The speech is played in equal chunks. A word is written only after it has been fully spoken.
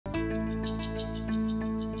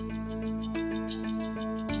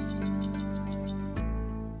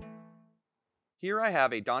Here I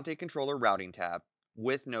have a Dante controller routing tab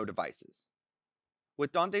with no devices.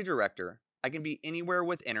 With Dante Director, I can be anywhere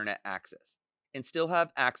with internet access and still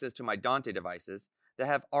have access to my Dante devices that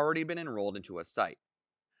have already been enrolled into a site.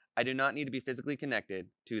 I do not need to be physically connected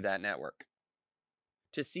to that network.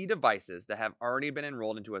 To see devices that have already been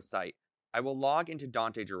enrolled into a site, I will log into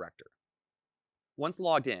Dante Director. Once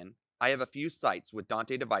logged in, I have a few sites with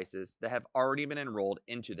Dante devices that have already been enrolled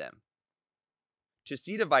into them. To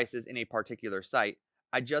see devices in a particular site,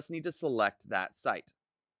 I just need to select that site.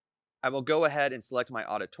 I will go ahead and select my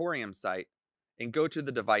auditorium site and go to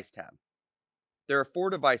the Device tab. There are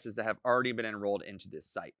 4 devices that have already been enrolled into this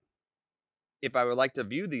site. If I would like to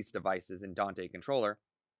view these devices in Dante Controller,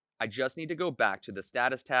 I just need to go back to the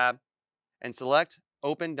Status tab and select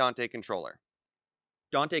Open Dante Controller.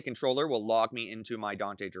 Dante Controller will log me into my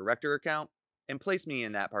Dante Director account and place me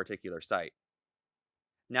in that particular site.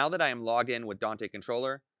 Now that I am logged in with Dante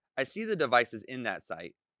Controller, I see the devices in that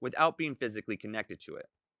site without being physically connected to it.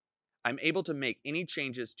 I'm able to make any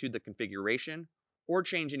changes to the configuration or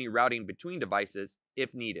change any routing between devices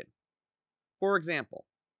if needed. For example,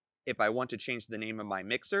 if I want to change the name of my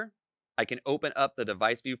mixer, I can open up the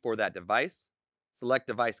device view for that device, select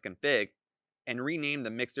Device Config, and rename the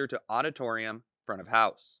mixer to Auditorium Front of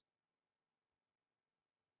House.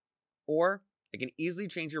 Or I can easily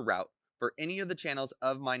change a route for any of the channels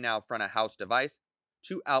of my now front of house device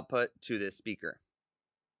to output to this speaker.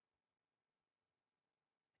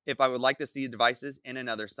 If I would like to see devices in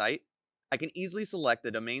another site, I can easily select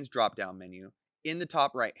the Domains drop-down menu in the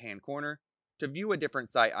top right-hand corner to view a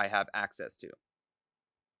different site I have access to.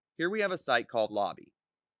 Here we have a site called Lobby.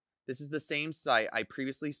 This is the same site I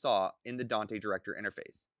previously saw in the Dante Director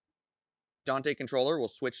interface. Dante Controller will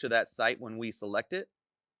switch to that site when we select it,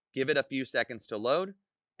 give it a few seconds to load,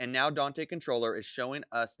 and now Dante Controller is showing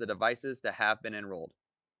us the devices that have been enrolled.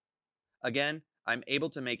 Again, I'm able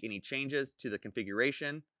to make any changes to the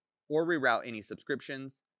configuration or reroute any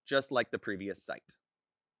subscriptions, just like the previous site.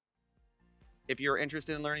 If you're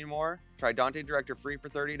interested in learning more, try Dante Director free for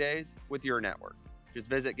 30 days with your network. Just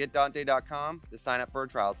visit getdante.com to sign up for a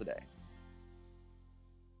trial today.